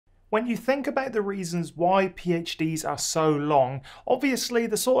When you think about the reasons why PhDs are so long, obviously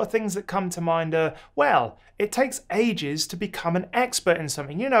the sort of things that come to mind are, well, it takes ages to become an expert in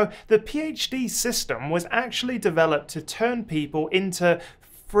something. You know, the PhD system was actually developed to turn people into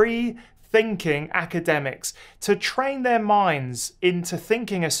free thinking academics, to train their minds into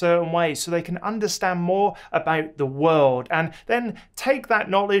thinking a certain way so they can understand more about the world and then take that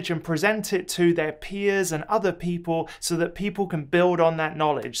knowledge and present it to their peers and other people so that people can build on that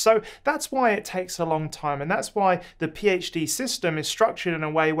knowledge. So that's why it takes a long time, and that's why the PhD system is structured in a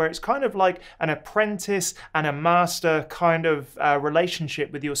way where it's kind of like an apprentice and a master kind of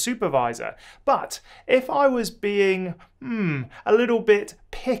relationship with your supervisor. But if I was being a little bit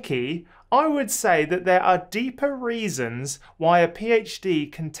picky, I would say that there are deeper reasons why a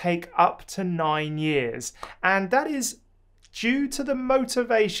PhD can take up to 9 years, and that is due to the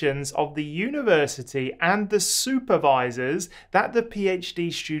motivations of the university and the supervisors that the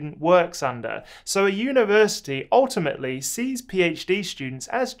PhD student works under. So a university ultimately sees PhD students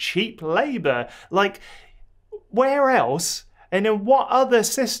as cheap labor. Like, where else and in what other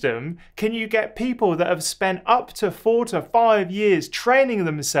system can you get people that have spent up to 4 to 5 years training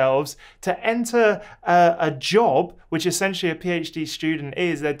themselves to enter a job, which essentially a PhD student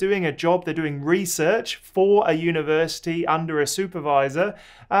is? They're doing a job, they're doing research for a university under a supervisor.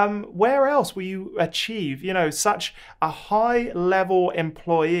 Where else will you achieve, you know, such a high level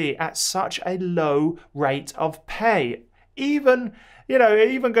employee at such a low rate of pay? Even, you know, it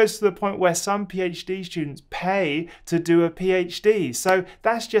even goes to the point where some PhD students pay to do a PhD. So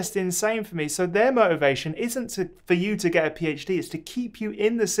that's just insane for me. So their motivation isn't for you to get a PhD, it's to keep you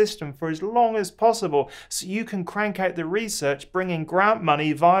in the system for as long as possible so you can crank out the research, bring in grant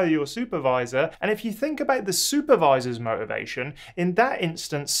money via your supervisor. And if you think about the supervisor's motivation, in that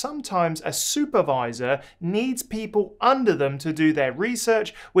instance, sometimes a supervisor needs people under them to do their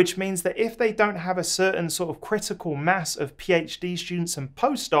research, which means that if they don't have a certain sort of critical mass of PhD students and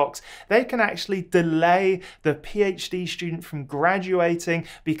postdocs, they can actually delay the PhD student from graduating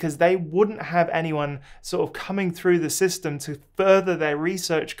because they wouldn't have anyone sort of coming through the system to further their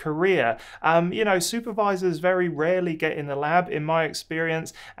research career. You know, supervisors very rarely get in the lab, in my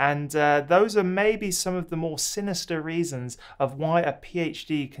experience, and those are maybe some of the more sinister reasons of why a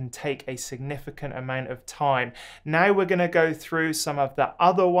PhD can take a significant amount of time. Now we're going to go through some of the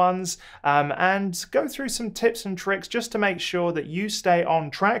other ones and go through some tips and tricks just to make sure that you stay on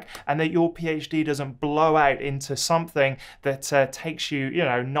track and that your PhD doesn't blow out into something that takes you, you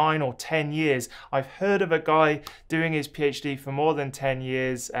know, 9 or 10 years. I've heard of a guy doing his PhD for more than 10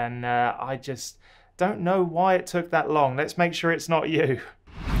 years, and I just don't know why it took that long. Let's make sure it's not you.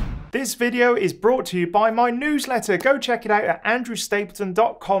 This video is brought to you by my newsletter. Go check it out at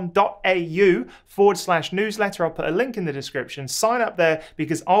andrewstapleton.com.au/newsletter. I'll put a link in the description. Sign up there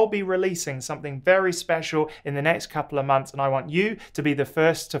because I'll be releasing something very special in the next couple of months, and I want you to be the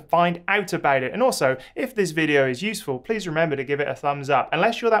first to find out about it. And also, if this video is useful, please remember to give it a thumbs up.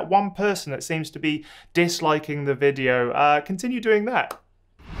 Unless you're that one person that seems to be disliking the video, continue doing that.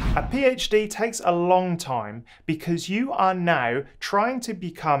 A PhD takes a long time because you are now trying to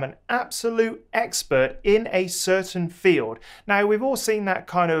become an absolute expert in a certain field. Now, we've all seen that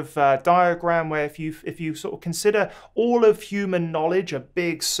kind of diagram where if you sort of consider all of human knowledge a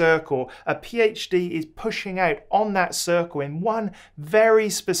big circle, a PhD is pushing out on that circle in one very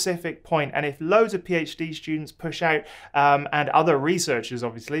specific point. And if loads of PhD students push out, and other researchers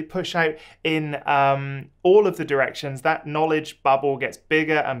obviously push out in all of the directions, that knowledge bubble gets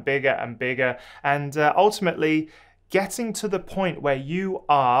bigger and bigger and bigger, and ultimately getting to the point where you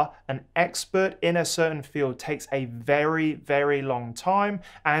are an expert in a certain field takes a very, very long time.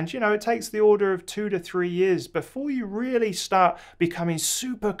 And, you know, it takes the order of 2 to 3 years before you really start becoming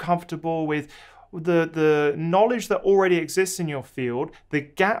super comfortable with the knowledge that already exists in your field, the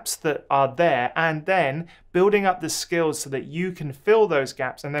gaps that are there, and then building up the skills so that you can fill those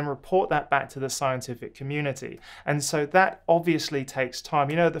gaps and then report that back to the scientific community. And so that obviously takes time.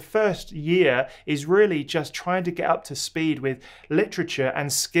 You know, the first year is really just trying to get up to speed with literature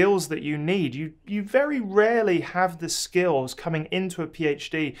and skills that you need. You very rarely have the skills coming into a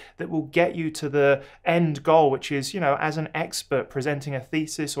PhD that will get you to the end goal, which is, you know, as an expert presenting a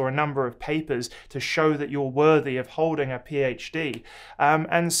thesis or a number of papers to show that you're worthy of holding a PhD.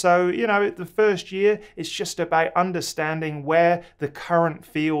 And so, you know, the first year is just about understanding where the current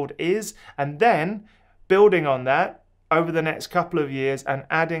field is, and then building on that, over the next couple of years and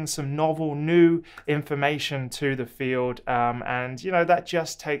adding some novel new information to the field, and you know, that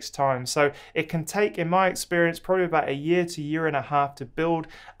just takes time. So it can take, in my experience, probably about a year to year and a half to build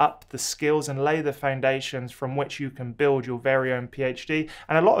up the skills and lay the foundations from which you can build your very own PhD.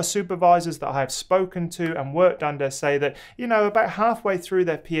 And a lot of supervisors that I have spoken to and worked under say that, you know, about halfway through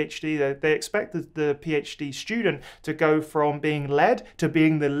their PhD, they expect the PhD student to go from being led to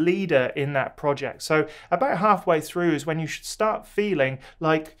being the leader in that project. So about halfway through is when you should start feeling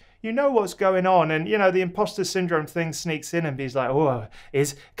like you know what's going on, and you know, the imposter syndrome thing sneaks in and be like, oh,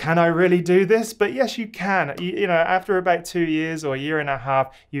 can I really do this? But yes, you can. You know, after about 2 years or a year and a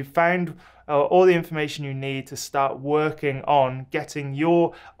half, you've found all the information you need to start working on getting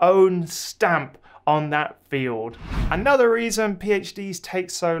your own stamp on that field. Another reason PhDs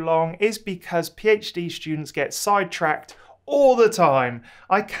take so long is because PhD students get sidetracked all the time.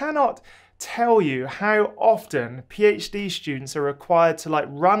 I cannot tell you how often PhD students are required to like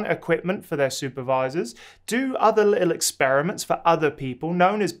run equipment for their supervisors, do other little experiments for other people,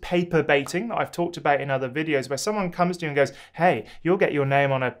 known as paper baiting, that I've talked about in other videos, where someone comes to you and goes, hey, you'll get your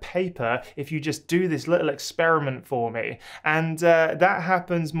name on a paper if you just do this little experiment for me. And that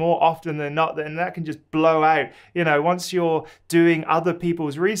happens more often than not, and that can just blow out. You know, once you're doing other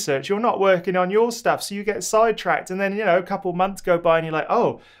people's research, you're not working on your stuff, so you get sidetracked, and then, you know, a couple months go by and you're like,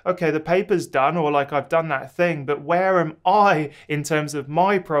 oh, okay, the paper's done, or like I've done that thing, but where am I in terms of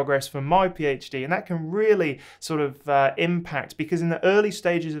my progress for my PhD? And that can really sort of impact, because in the early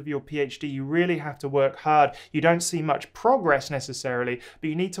stages of your PhD, you really have to work hard. You don't see much progress necessarily, but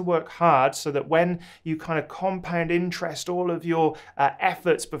you need to work hard so that when you kind of compound interest all of your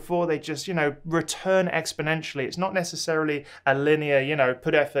efforts before they just, you know, return exponentially. It's not necessarily a linear, you know,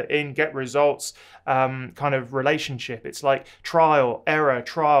 put effort in, get results kind of relationship. It's like trial, error,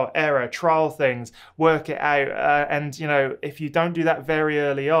 trial things, work it out. And, you know, if you don't do that very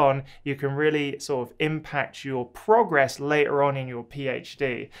early on, you can really sort of impact your progress later on in your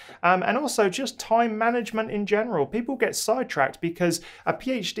PhD. And also just time management in general. People get sidetracked because a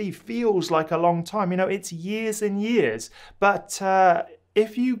PhD feels like a long time. You know, it's years and years. But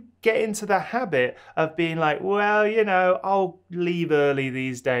if you get into the habit of being like, well, you know, I'll leave early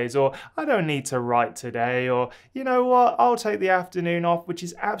these days, or I don't need to write today, or you know what, I'll take the afternoon off, which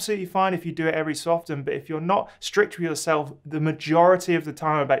is absolutely fine if you do it every so often. But if you're not strict with yourself the majority of the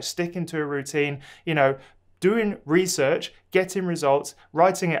time about sticking to a routine, you know, doing research, getting results,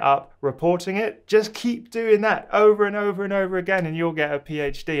 writing it up, reporting it, just keep doing that over and over and over again, and you'll get a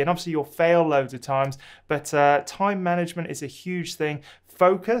PhD. And obviously you'll fail loads of times, but time management is a huge thing.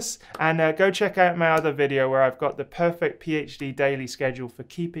 Focus, and go check out my other video where I've got the perfect PhD daily schedule for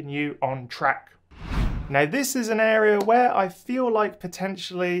keeping you on track. Now, this is an area where I feel like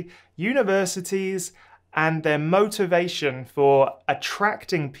potentially universities and their motivation for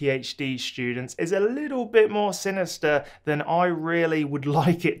attracting PhD students is a little bit more sinister than I really would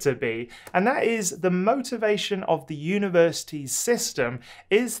like it to be. And that is the motivation of the university system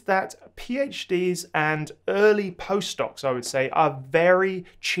is that PhDs and early postdocs, I would say, are very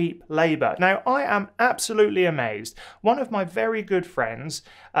cheap labor. Now, I am absolutely amazed. One of my very good friends,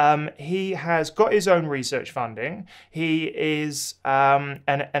 he has got his own research funding. He is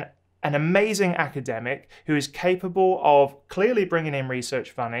an amazing academic who is capable of clearly bringing in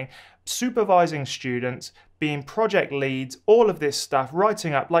research funding, supervising students, being project leads, all of this stuff,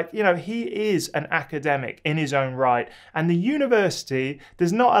 writing up, like, you know, he is an academic in his own right. And the university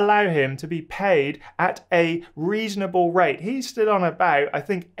does not allow him to be paid at a reasonable rate. He's still on about, I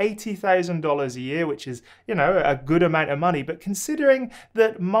think, $80,000 a year, which is, you know, a good amount of money. But considering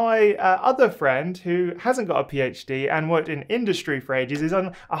that my other friend who hasn't got a PhD and worked in industry for ages is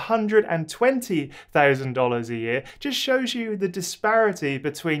on $120,000 a year, just shows you the disparity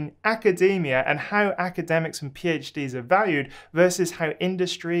between academia and how academics and PhDs are valued versus how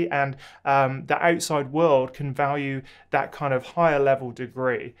industry and the outside world can value that kind of higher level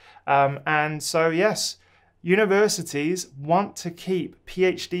degree. And so, yes, universities want to keep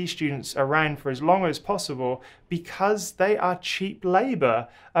PhD students around for as long as possible because they are cheap labor.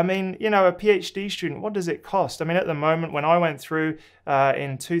 I mean, you know, a PhD student, what does it cost? I mean, at the moment, when I went through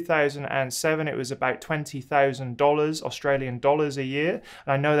in 2007, it was about $20,000 Australian dollars a year.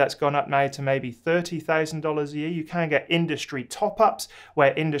 And I know that's gone up now to maybe $30,000 a year. You can get industry top-ups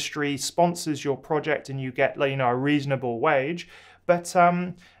where industry sponsors your project and you get, you know, a reasonable wage. But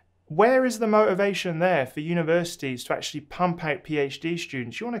where is the motivation there for universities to actually pump out PhD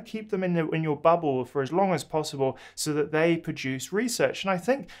students? You want to keep them in your bubble for as long as possible so that they produce research. And I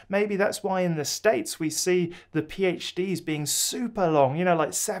think maybe that's why in the States we see the PhDs being super long, you know,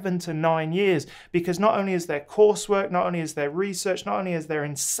 like 7 to 9 years, because not only is there coursework, not only is there research, not only is there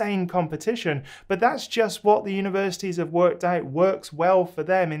insane competition, but that's just what the universities have worked out works well for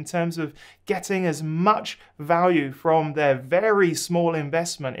them in terms of getting as much value from their very small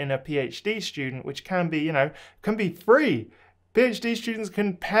investment in a PhD student, which can be, you know, can be free. PhD students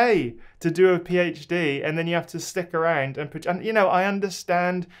can pay to do a PhD, and then you have to stick around and you know, I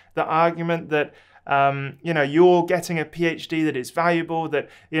understand the argument that you know, you're getting a PhD, that it's valuable, that,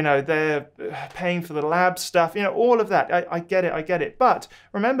 you know, they're paying for the lab stuff, you know, all of that. I get it. But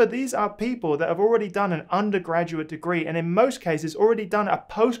remember, these are people that have already done an undergraduate degree, and in most cases already done a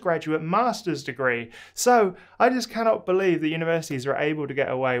postgraduate master's degree. So I just cannot believe that universities are able to get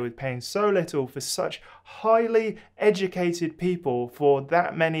away with paying so little for such highly educated people for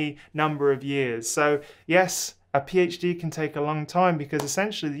that many number of years. So yes, a PhD can take a long time because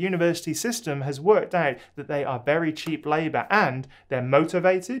essentially the university system has worked out that they are very cheap labor, and they're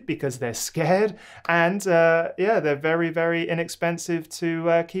motivated because they're scared, and yeah, they're very, very inexpensive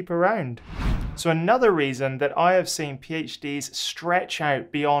to keep around. So another reason that I have seen PhDs stretch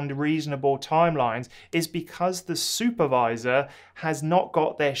out beyond reasonable timelines is because the supervisor has not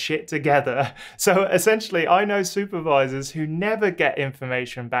got their shit together. So essentially, I know supervisors who never get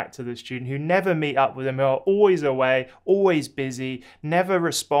information back to the student, who never meet up with them, who are always away, always busy, never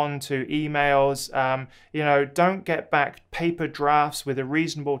respond to emails, you know, don't get back paper drafts with a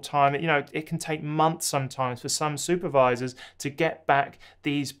reasonable time. You know, it can take months sometimes for some supervisors to get back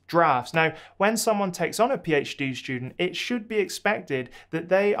these drafts. Now, when someone takes on a PhD student, it should be expected that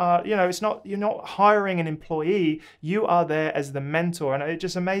they are, you know, it's not, you're not hiring an employee, you are there as the mentor. And it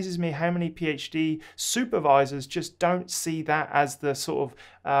just amazes me how many PhD supervisors just don't see that as the sort of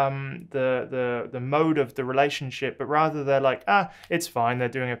the mode of the relationship, but rather they're like, it's fine, they're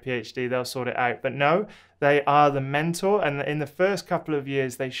doing a PhD, they'll sort it out. But no, they are the mentor, and in the first couple of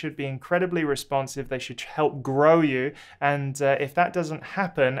years they should be incredibly responsive, they should help grow you, and if that doesn't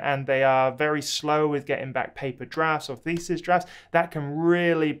happen and they are very slow with getting back paper drafts or thesis drafts, that can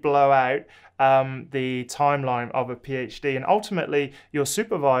really blow out the timeline of a PhD. And ultimately, your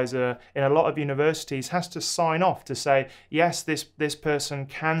supervisor in a lot of universities has to sign off to say, yes, this person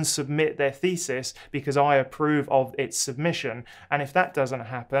can submit their thesis because I approve of its submission. And if that doesn't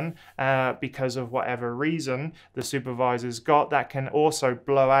happen because of whatever reason the supervisor's got, that can also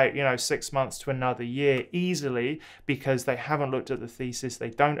blow out, you know, 6 months to another year easily because they haven't looked at the thesis, they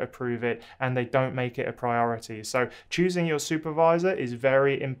don't approve it, and they don't make it a priority. So choosing your supervisor is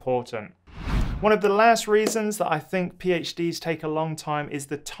very important. One of the last reasons that I think PhDs take a long time is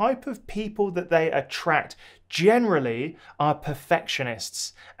the type of people that they attract generally are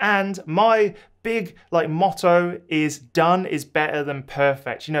perfectionists. And my big motto is done is better than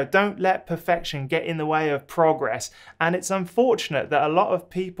perfect. You know, don't let perfection get in the way of progress. And it's unfortunate that a lot of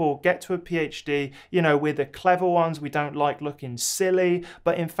people get to a PhD, you know, we're the clever ones, we don't like looking silly,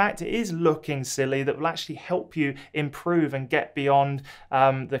 but in fact it is looking silly that will actually help you improve and get beyond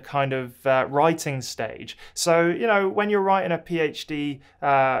the kind of writing stage. So, you know, when you're writing a PhD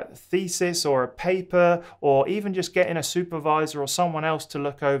thesis or a paper, or even just getting a supervisor or someone else to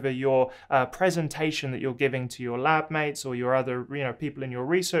look over your presentation that you're giving to your lab mates or your other, you know, people in your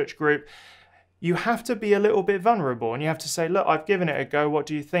research group, you have to be a little bit vulnerable and you have to say, look, I've given it a go, what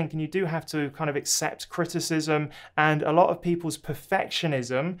do you think? And you do have to kind of accept criticism. And a lot of people's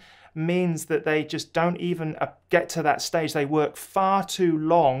perfectionism means that they just don't even get to that stage. They work far too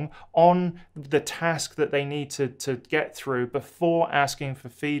long on the task that they need to get through before asking for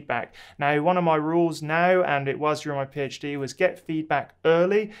feedback. Now, one of my rules now, and it was during my PhD, was get feedback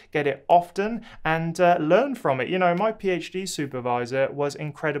early, get it often, and learn from it. You know, my PhD supervisor was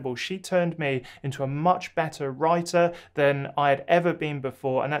incredible. She turned me into a much better writer than I had ever been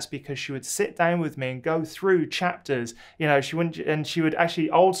before, and that's because she would sit down with me and go through chapters. You know, she would actually,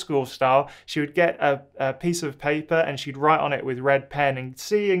 old school style, she would get a piece of paper and she'd write on it with red pen, and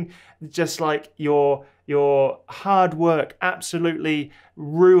seeing just like your hard work absolutely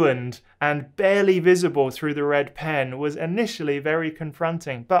ruined and barely visible through the red pen was initially very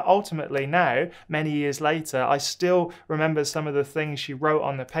confronting. But ultimately now, many years later, I still remember some of the things she wrote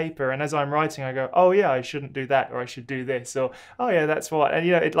on the paper, and as I'm writing I go, oh yeah, I shouldn't do that, or I should do this, or oh yeah, that's what. And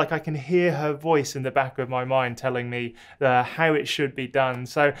you know, I can hear her voice in the back of my mind telling me how it should be done.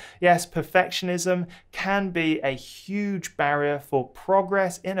 So yes, perfectionism can be a huge barrier for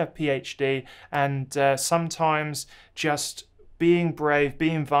progress in a PhD, and sometimes just being brave,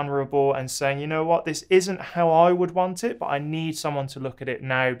 being vulnerable, and saying, you know what, this isn't how I would want it, but I need someone to look at it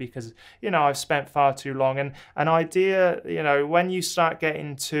now because, you know, I've spent far too long. And an idea, you know, when you start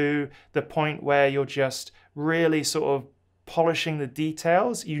getting to the point where you're just really sort of polishing the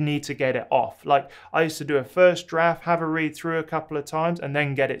details, you need to get it off. Like, I used to do a first draft, have a read through a couple of times, and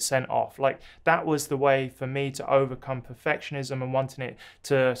then get it sent off. Like, that was the way for me to overcome perfectionism and wanting it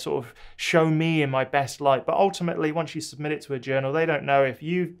to sort of show me in my best light. But ultimately, once you submit it to a journal, they don't know if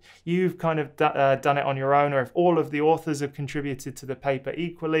you've kind of done it on your own or if all of the authors have contributed to the paper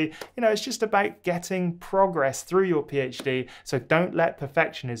equally. You know, it's just about getting progress through your PhD, so don't let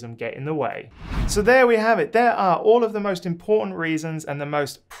perfectionism get in the way. So there we have it. There are all of the most important reasons and the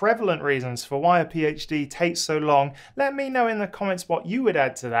most prevalent reasons for why a PhD takes so long. Let me know in the comments what you would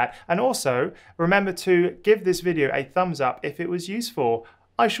add to that. And also remember to give this video a thumbs up if it was useful.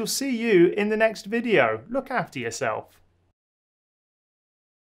 I shall see you in the next video. Look after yourself.